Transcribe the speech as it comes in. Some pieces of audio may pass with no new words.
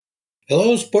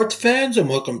Hello, sports fans, and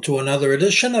welcome to another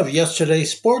edition of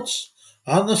Yesterday's Sports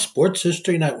on the Sports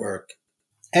History Network.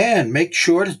 And make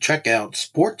sure to check out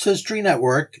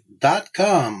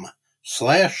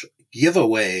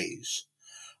sportshistorynetwork.com/giveaways.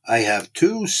 I have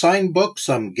two signed books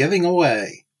I'm giving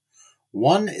away.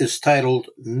 One is titled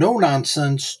No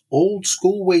Nonsense Old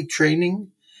School Weight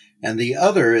Training, and the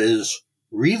other is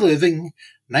Reliving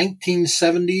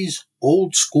 1970s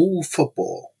Old School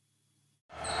Football.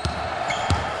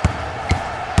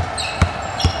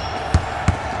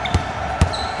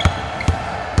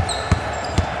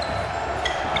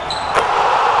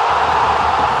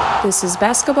 This is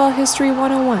Basketball History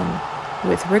 101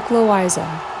 with Rick Loiza.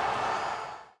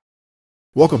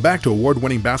 Welcome back to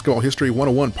award-winning Basketball History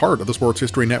 101, part of the Sports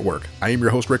History Network. I am your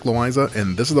host, Rick Loiza,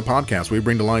 and this is the podcast where we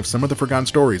bring to life some of the forgotten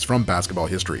stories from basketball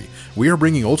history. We are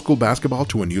bringing old school basketball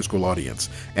to a new school audience,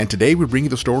 and today we bring you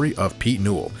the story of Pete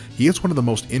Newell. He is one of the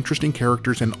most interesting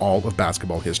characters in all of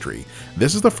basketball history.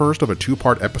 This is the first of a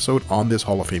two-part episode on this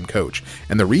Hall of Fame coach,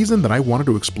 and the reason that I wanted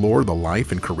to explore the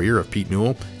life and career of Pete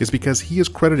Newell is because he is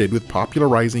credited with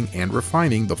popularizing and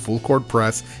refining the full-court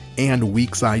press and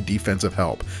weak side defensive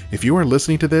help. If you are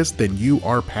listening to this, then you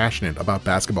are passionate about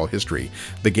basketball history.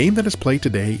 The game that is played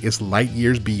today is light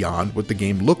years beyond what the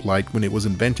game looked like when it was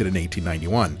invented in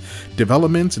 1891.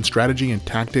 Developments in strategy and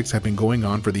tactics have been going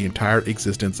on for the entire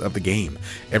existence of the game.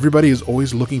 Everybody is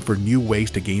always looking for new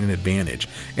ways to gain an advantage,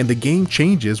 and the game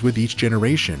changes with each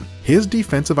generation. His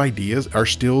defensive ideas are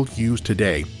still used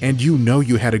today, and you know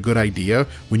you had a good idea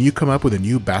when you come up with a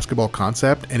new basketball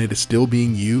concept and it is still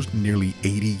being used nearly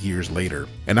 80 years later.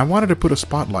 And I wanted to put a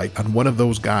spotlight on one of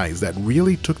those guys that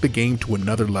really took the game to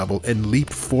another level and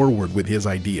leaped forward with his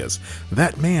ideas.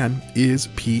 That man is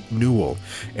Pete Newell.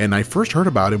 And I first heard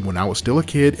about him when I was still a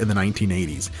kid in the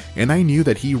 1980s, and I knew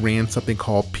that he ran something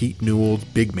called Pete Newell's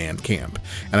Big Man Camp.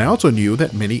 And I also knew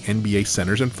that many NBA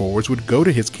centers and forwards would go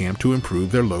to his camp to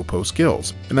improve their low post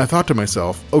skills. And I thought to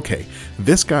myself, okay,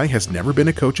 this guy has never been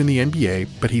a coach in the NBA,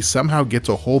 but he somehow gets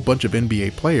a whole bunch of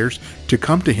NBA players to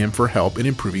come to him for help in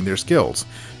improving their skills.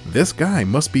 This guy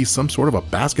must be some sort of a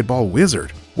basketball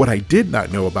wizard. What I did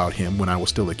not know about him when I was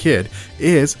still a kid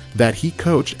is that he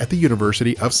coached at the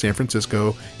University of San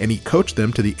Francisco, and he coached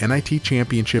them to the NIT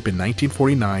championship in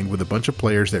 1949 with a bunch of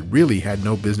players that really had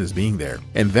no business being there.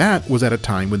 And that was at a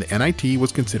time when the NIT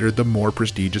was considered the more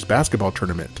prestigious basketball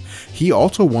tournament. He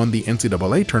also won the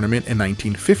NCAA tournament in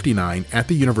 1959 at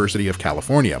the University of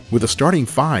California with a starting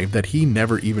five that he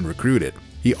never even recruited.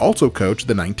 He also coached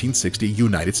the 1960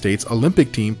 United States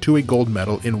Olympic team to a gold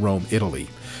medal in Rome, Italy.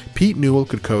 Pete Newell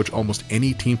could coach almost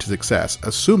any team to success,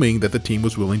 assuming that the team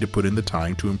was willing to put in the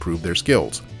time to improve their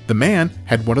skills. The man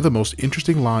had one of the most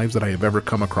interesting lives that I have ever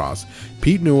come across.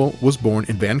 Pete Newell was born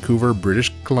in Vancouver,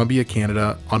 British Columbia,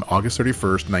 Canada on August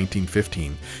 31st,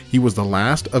 1915. He was the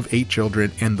last of 8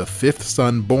 children and the 5th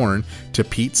son born to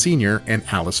Pete Sr. and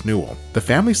Alice Newell. The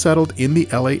family settled in the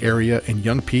LA area, and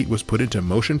young Pete was put into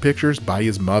motion pictures by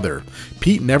his mother.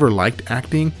 Pete never liked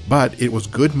acting, but it was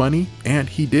good money and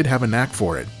he did have a knack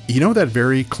for it. You know that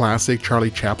very classic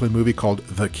Charlie Chaplin movie called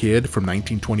The Kid from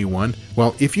 1921?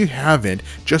 Well, if you haven't,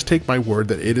 just take my word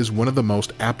that it is one of the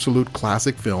most absolute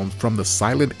classic films from the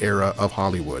silent era of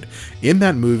Hollywood. In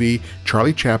that movie,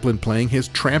 Charlie Chaplin, playing his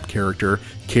tramp character,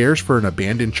 cares for an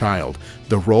abandoned child.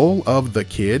 The role of the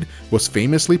kid was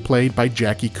famously played by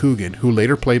Jackie Coogan, who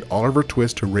later played Oliver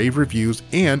Twist to rave reviews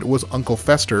and was Uncle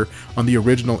Fester on the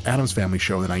original Addams Family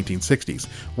show in the 1960s.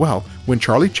 Well, when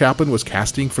Charlie Chaplin was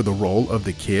casting for the role of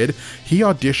the kid, he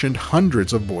auditioned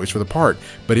hundreds of boys for the part,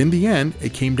 but in the end,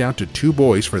 it came down to 2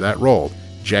 boys for that role,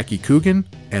 Jackie Coogan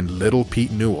and little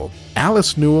Pete Newell.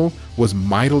 Alice Newell was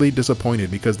mightily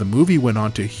disappointed because the movie went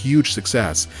on to huge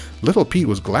success. Little Pete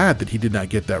was glad that he did not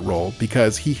get that role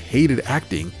because he hated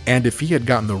acting, and if he had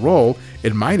gotten the role,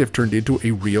 it might have turned into a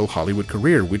real Hollywood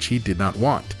career, which he did not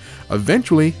want.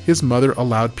 Eventually, his mother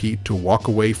allowed Pete to walk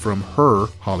away from her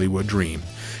Hollywood dream.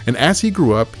 And as he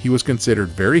grew up, he was considered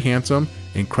very handsome,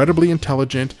 incredibly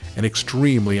intelligent, and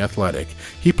extremely athletic.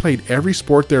 He played every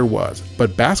sport there was,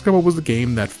 but basketball was the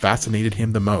game that fascinated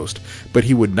him the most. But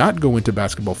he would not go into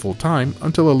basketball full-time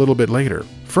until a little bit later.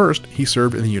 First, he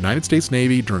served in the United States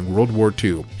Navy during World War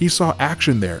II. He saw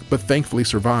action there, but thankfully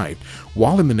survived.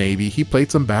 While in the Navy, he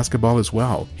played some basketball as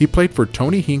well. He played for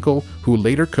Tony Hinkle, who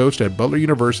later coached at Butler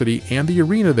University, and the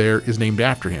arena there is named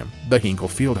after him, the Hinkle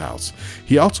Fieldhouse.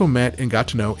 He also met and got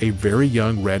to know a very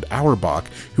young Red Auerbach,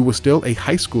 who was still a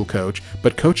high school coach,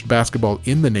 but coached basketball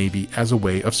in the Navy as a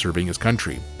way of serving his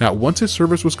country. Now, once his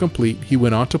service was complete, he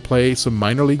went on to play some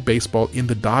minor league baseball in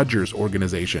the Dodgers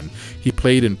organization. He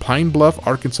played in Pine Bluff,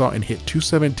 Arkansas, and hit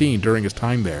 .217 during his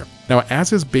time there. Now, as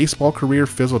his baseball career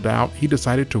fizzled out, he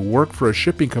decided to work for a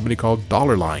shipping company called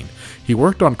Dollar Line. He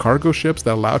worked on cargo ships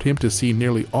that allowed him to see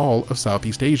nearly all of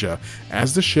Southeast Asia,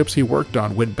 as the ships he worked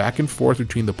on went back and forth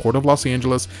between the port of Los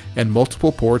Angeles and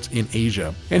multiple ports in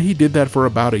Asia. And he did that for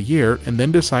about a year and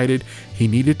then decided he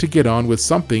needed to get on with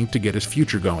something to get his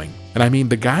future going. And I mean,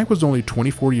 the guy was only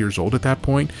 24 years old at that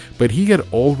point, but he had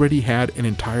already had an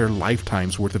entire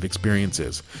lifetime's worth of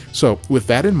experiences. So with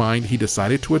that in mind, he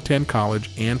decided to attend college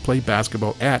and play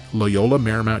basketball at Loyola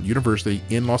Marymount University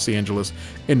in Los Angeles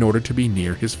in order to be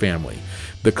near his family.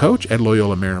 The coach at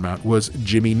Loyola Marymount was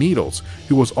Jimmy Needles,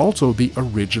 who was also the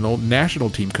original national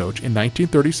team coach in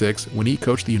 1936 when he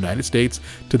coached the United States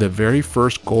to the very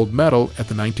first gold medal at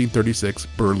the 1936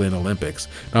 Berlin Olympics.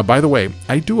 Now, by the way,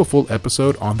 I do a full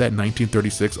episode on that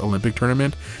 1936 Olympic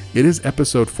tournament. It is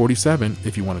episode 47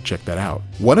 if you want to check that out.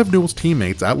 One of Newell's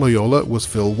teammates at Loyola was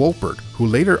Phil Wolpert, who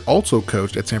later also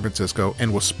coached at San Francisco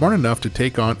and was smart enough to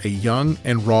take on a young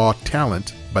and raw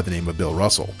talent by the name of Bill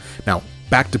Russell. Now,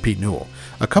 back to Pete Newell.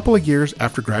 A couple of years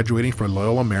after graduating from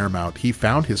Loyola Marymount, he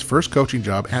found his first coaching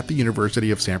job at the University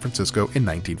of San Francisco in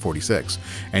 1946.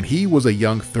 And he was a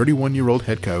young 31-year-old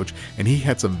head coach, and he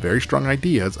had some very strong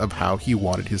ideas of how he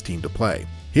wanted his team to play.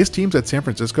 His teams at San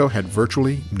Francisco had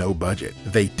virtually no budget.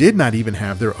 They did not even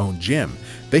have their own gym.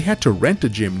 They had to rent a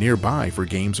gym nearby for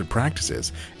games and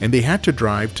practices, and they had to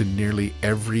drive to nearly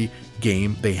every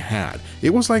game they had.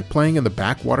 It was like playing in the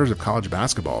backwaters of college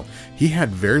basketball. He had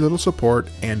very little support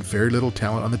and very little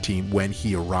talent on the team when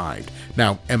he arrived.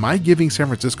 Now, am I giving San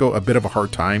Francisco a bit of a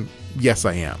hard time? Yes,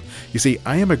 I am. You see,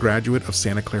 I am a graduate of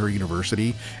Santa Clara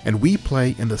University, and we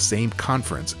play in the same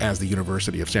conference as the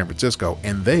University of San Francisco,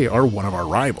 and they are one of our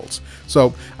rivals.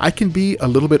 So I can be a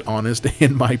little bit honest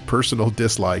in my personal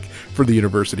dislike for the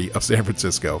University of San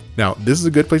Francisco. Now, this is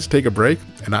a good place to take a break,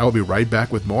 and I will be right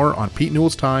back with more on Pete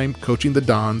Newell's time coaching the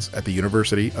Dons at the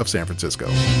University of San Francisco.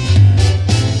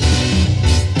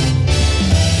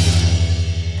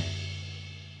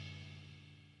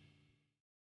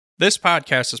 This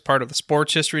podcast is part of the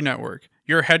Sports History Network,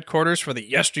 your headquarters for the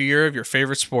yesteryear of your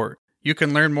favorite sport. You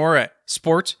can learn more at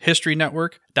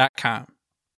sportshistorynetwork.com.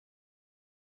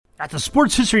 At the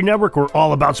Sports History Network, we're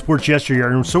all about sports yesteryear,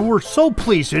 and so we're so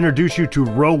pleased to introduce you to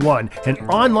Row One, an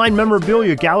online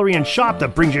memorabilia gallery and shop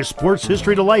that brings your sports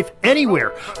history to life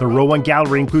anywhere. The Row One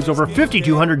gallery includes over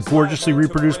 5,200 gorgeously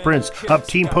reproduced prints of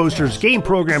team posters, game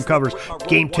program covers,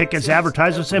 game tickets,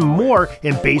 advertisements, and more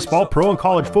in baseball, pro and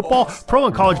college football, pro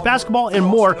and college basketball, and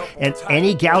more. And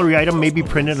any gallery item may be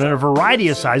printed in a variety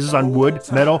of sizes on wood,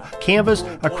 metal, canvas,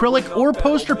 acrylic, or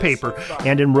poster paper.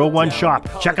 And in Row One shop,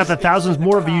 check out the thousands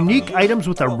more of unique items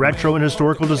with the retro and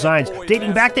historical designs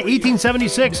dating back to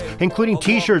 1876, including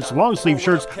t-shirts, long sleeve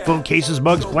shirts, phone cases,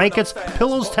 mugs, blankets,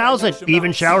 pillows, towels, and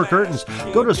even shower curtains.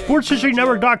 Go to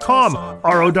sportshistorynetwork.com,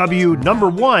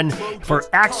 ROW1, for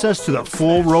access to the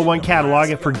full Row One catalog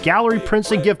and for gallery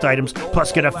prints and gift items,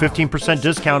 plus get a 15%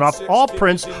 discount off all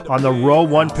prints on the Row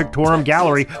One Pictorium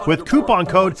Gallery with coupon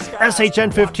code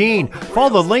SHN15.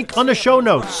 Follow the link on the show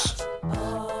notes.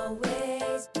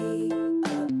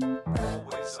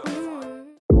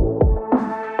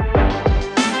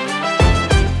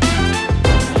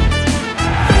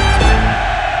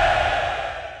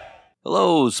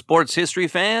 Hello, sports history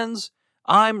fans.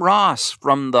 I'm Ross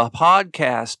from the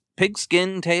podcast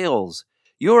Pigskin Tales.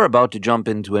 You're about to jump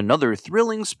into another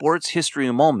thrilling sports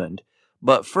history moment,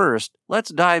 but first,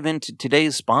 let's dive into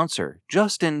today's sponsor,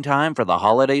 just in time for the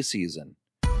holiday season.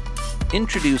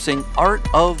 Introducing Art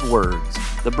of Words,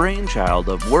 the brainchild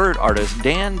of word artist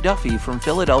Dan Duffy from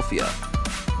Philadelphia.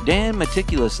 Dan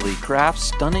meticulously crafts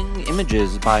stunning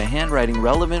images by handwriting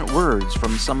relevant words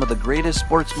from some of the greatest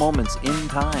sports moments in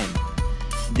time.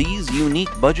 These unique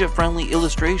budget-friendly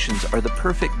illustrations are the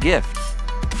perfect gift,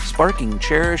 sparking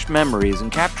cherished memories and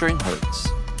capturing hearts.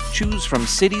 Choose from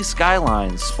city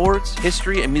skylines, sports,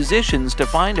 history, and musicians to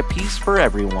find a piece for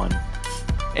everyone.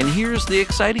 And here's the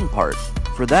exciting part.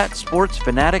 For that sports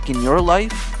fanatic in your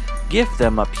life, gift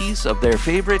them a piece of their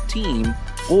favorite team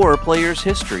or player's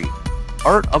history.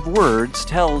 Art of Words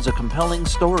tells a compelling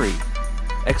story.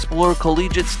 Explore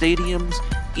collegiate stadiums,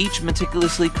 each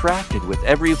meticulously crafted with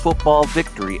every football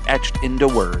victory etched into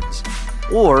words.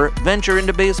 Or venture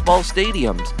into baseball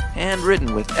stadiums,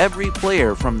 handwritten with every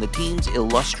player from the team's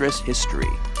illustrious history.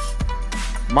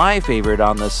 My favorite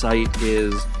on the site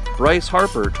is Bryce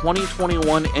Harper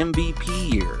 2021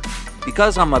 MVP year.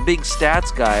 Because I'm a big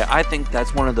stats guy, I think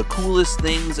that's one of the coolest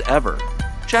things ever.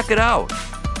 Check it out.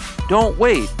 Don't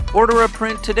wait. Order a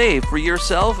print today for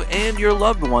yourself and your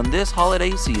loved one this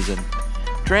holiday season.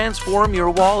 Transform your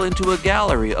wall into a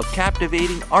gallery of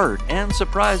captivating art and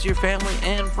surprise your family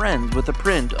and friends with a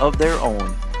print of their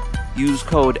own. Use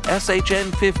code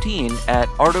SHN15 at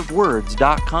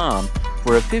artofwords.com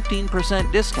for a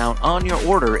 15% discount on your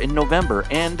order in November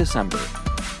and December.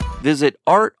 Visit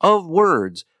Art of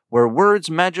Words, where words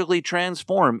magically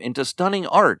transform into stunning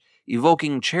art,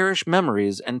 evoking cherished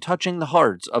memories and touching the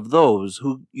hearts of those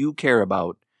who you care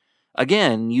about.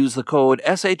 Again, use the code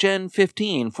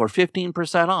SHN15 for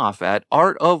 15% off at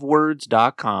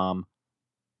artofwords.com.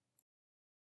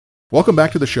 Welcome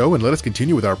back to the show, and let us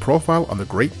continue with our profile on the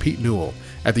great Pete Newell.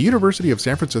 At the University of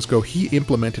San Francisco, he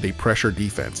implemented a pressure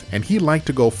defense, and he liked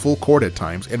to go full court at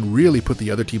times and really put the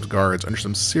other team's guards under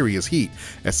some serious heat,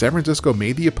 as San Francisco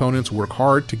made the opponents work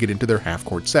hard to get into their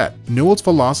half-court set. Newell's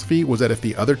philosophy was that if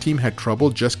the other team had trouble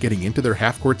just getting into their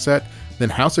half-court set, then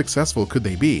how successful could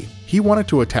they be? He wanted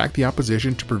to attack the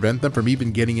opposition to prevent them from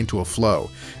even getting into a flow.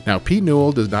 Now, Pete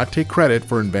Newell does not take credit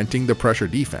for inventing the pressure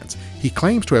defense. He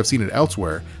claims to have seen it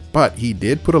elsewhere, but he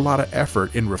did put a lot of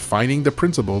effort in refining the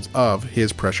principles of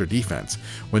his pressure defense.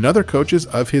 When other coaches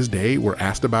of his day were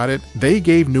asked about it, they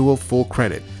gave Newell full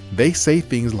credit. They say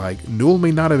things like, Newell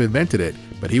may not have invented it,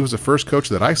 but he was the first coach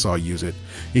that I saw use it.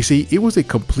 You see, it was a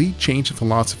complete change in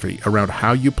philosophy around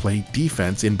how you play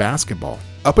defense in basketball.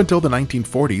 Up until the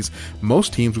 1940s,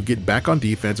 most teams would get back on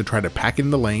defense and try to pack it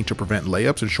in the lane to prevent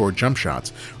layups and short jump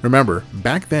shots. Remember,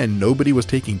 back then nobody was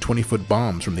taking 20-foot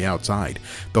bombs from the outside.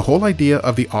 The whole idea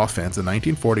of the offense in the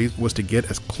 1940s was to get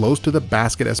as close to the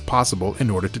basket as possible in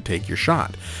order to take your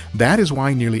shot. That is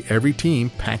why nearly every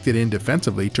team packed it in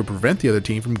defensively to prevent the other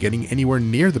team from getting anywhere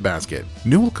near the basket.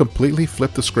 Newell completely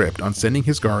flipped the script on sending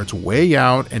his guards way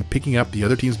out and picking up the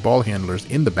other team's ball handlers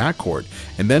in the backcourt,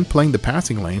 and then playing the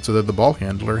passing lane so that the ball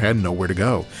handler had nowhere to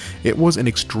go. It was an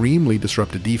extremely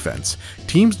disruptive defense.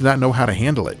 Teams did not know how to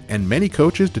handle it, and many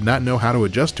coaches did not know how to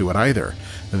adjust to it either.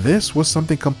 This was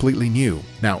something completely new.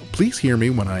 Now, please hear me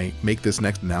when I make this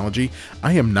next analogy.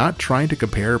 I am not trying to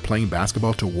compare playing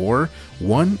basketball to war.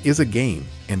 One is a game,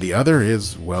 and the other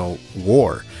is, well,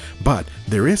 war. But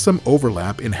there is some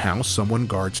overlap in how someone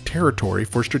guards territory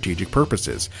for strategic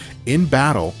purposes. In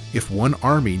battle, if one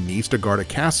army needs to guard a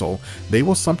castle, they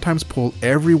will sometimes pull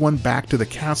everyone back to the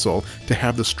castle to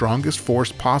have the strongest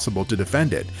force possible to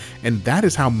defend it. And that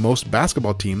is how most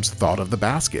basketball teams thought of the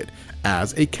basket,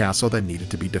 as a castle that needed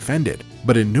to be defended.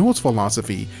 But in Newell's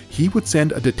philosophy, he would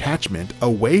send a detachment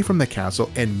away from the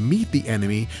castle and meet the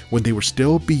enemy when they were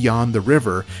still beyond the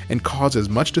river and cause as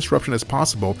much disruption as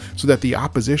possible so that the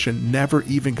opposition never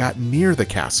even got near the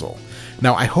castle.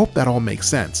 Now, I hope that all makes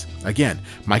sense. Again,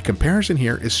 my comparison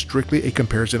here is strictly a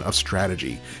comparison of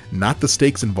strategy, not the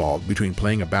stakes involved between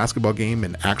playing a basketball game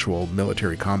and actual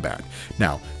military combat.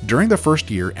 Now, during the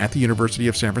first year at the University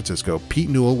of San Francisco, Pete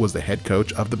Newell was the head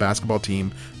coach of the basketball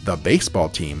team, the baseball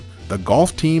team, the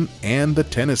golf team, and the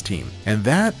tennis team. And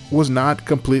that was not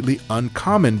completely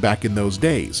uncommon back in those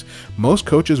days. Most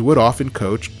coaches would often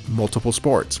coach multiple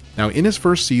sports. Now, in his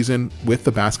first season with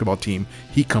the basketball team,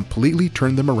 he completely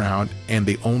turned them around, and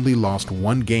they only lost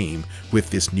one game with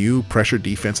this new pressure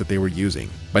defense that they were using.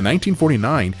 By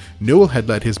 1949, Newell had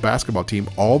led his basketball team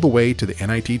all the way to the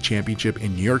NIT championship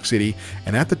in New York City,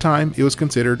 and at the time it was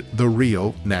considered the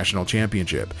real national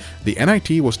championship. The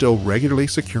NIT was still regularly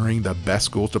securing the best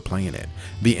schools to play in it.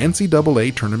 The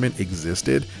NCAA tournament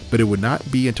existed, but it would not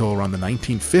be until around the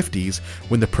 1950s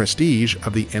when the prestige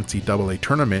of the NCAA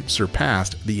tournament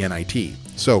surpassed the NIT.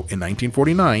 So in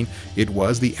 1949, it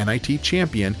was the NIT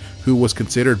champion who was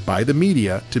considered by the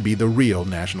media to be the real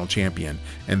national champion.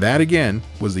 And that again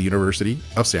was the University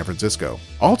of San Francisco.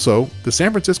 Also, the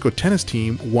San Francisco tennis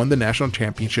team won the national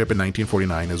championship in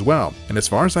 1949 as well. And as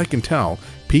far as I can tell,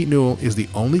 Pete Newell is the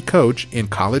only coach in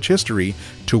college history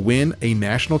to win a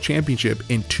national championship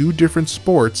in two different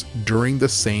sports during the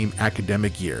same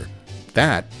academic year.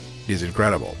 That is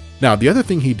incredible. Now, the other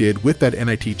thing he did with that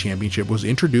NIT championship was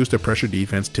introduce the pressure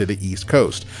defense to the East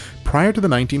Coast. Prior to the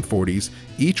 1940s,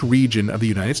 each region of the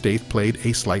United States played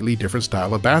a slightly different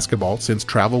style of basketball since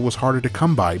travel was harder to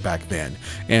come by back then,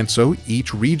 and so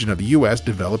each region of the U.S.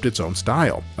 developed its own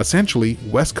style. Essentially,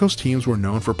 West Coast teams were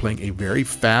known for playing a very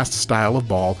fast style of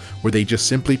ball where they just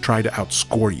simply try to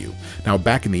outscore you. Now,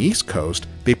 back in the East Coast,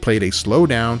 they played a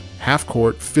slow-down,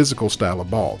 half-court, physical style of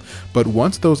ball. But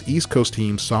once those East Coast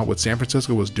teams saw what San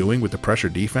Francisco was doing with the pressure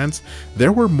defense,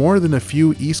 there were more than a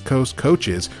few East Coast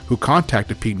coaches who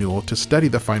contacted Pete Newell to study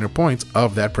the finer points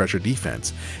of that pressure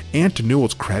defense. And to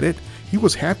Newell's credit, he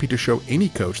was happy to show any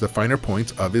coach the finer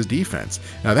points of his defense.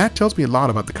 Now that tells me a lot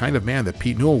about the kind of man that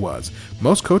Pete Newell was.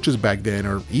 Most coaches back then,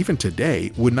 or even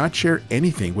today, would not share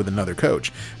anything with another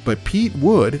coach, but Pete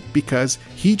would because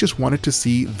he just wanted to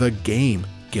see the game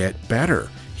get better.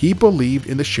 He believed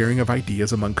in the sharing of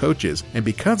ideas among coaches, and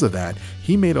because of that,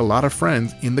 he made a lot of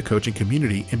friends in the coaching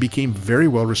community and became very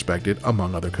well respected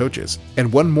among other coaches.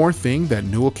 And one more thing that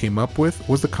Newell came up with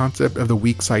was the concept of the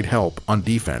weak side help on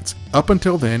defense. Up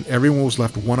until then, everyone was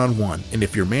left one-on-one, and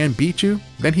if your man beat you,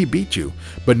 then he beat you.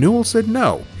 But Newell said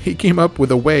no. He came up with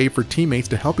a way for teammates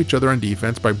to help each other on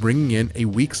defense by bringing in a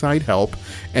weak side help,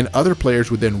 and other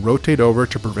players would then rotate over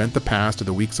to prevent the pass to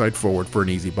the weak side forward for an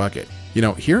easy bucket. You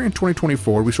know, here in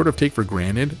 2024, we sort of take for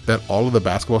granted that all of the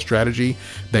basketball strategy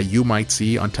that you might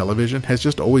see on television has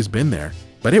just always been there,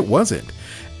 but it wasn't.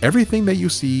 Everything that you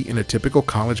see in a typical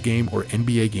college game or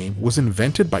NBA game was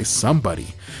invented by somebody.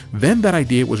 Then that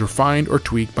idea was refined or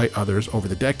tweaked by others over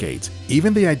the decades.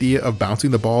 Even the idea of bouncing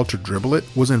the ball to dribble it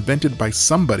was invented by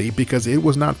somebody because it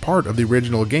was not part of the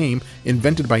original game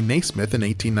invented by Naismith in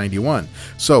 1891.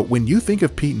 So when you think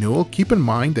of Pete Newell, keep in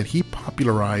mind that he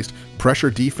popularized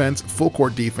pressure defense, full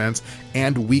court defense,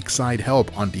 and weak side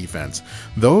help on defense.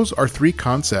 Those are three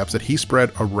concepts that he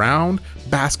spread around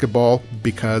basketball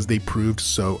because they proved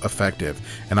so effective.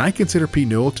 And I consider Pete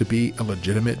Newell to be a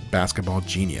legitimate basketball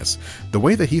genius. The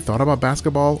way that he thought about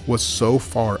basketball was so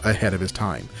far ahead of his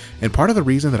time. And part of the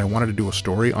reason that I wanted to do a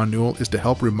story on Newell is to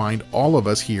help remind all of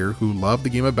us here who love the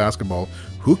game of basketball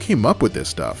who came up with this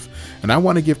stuff. And I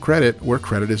want to give credit where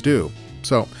credit is due.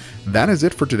 So that is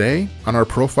it for today on our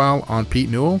profile on Pete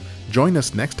Newell. Join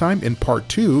us next time in part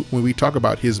 2 when we talk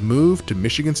about his move to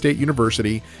Michigan State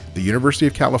University, the University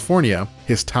of California,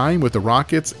 his time with the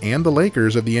Rockets and the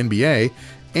Lakers of the NBA,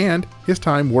 and his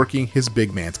time working his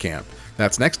big man's camp.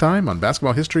 That's next time on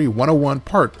Basketball History 101,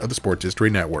 part of the Sports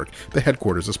History Network, the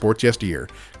headquarters of Sports Yesteryear.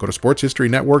 Go to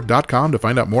sportshistorynetwork.com to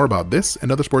find out more about this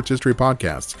and other sports history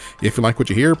podcasts. If you like what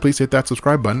you hear, please hit that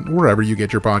subscribe button wherever you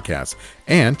get your podcasts.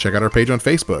 And check out our page on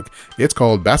Facebook. It's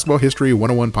called Basketball History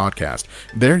 101 Podcast.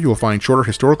 There you will find shorter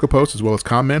historical posts as well as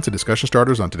comments and discussion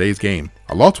starters on today's game.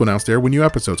 I'll also announce there when new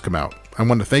episodes come out. I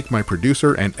want to thank my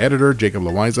producer and editor, Jacob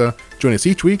Loiza. Join us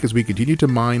each week as we continue to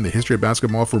mine the history of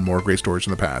basketball for more great stories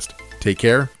from the past. Take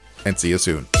care, and see you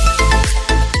soon.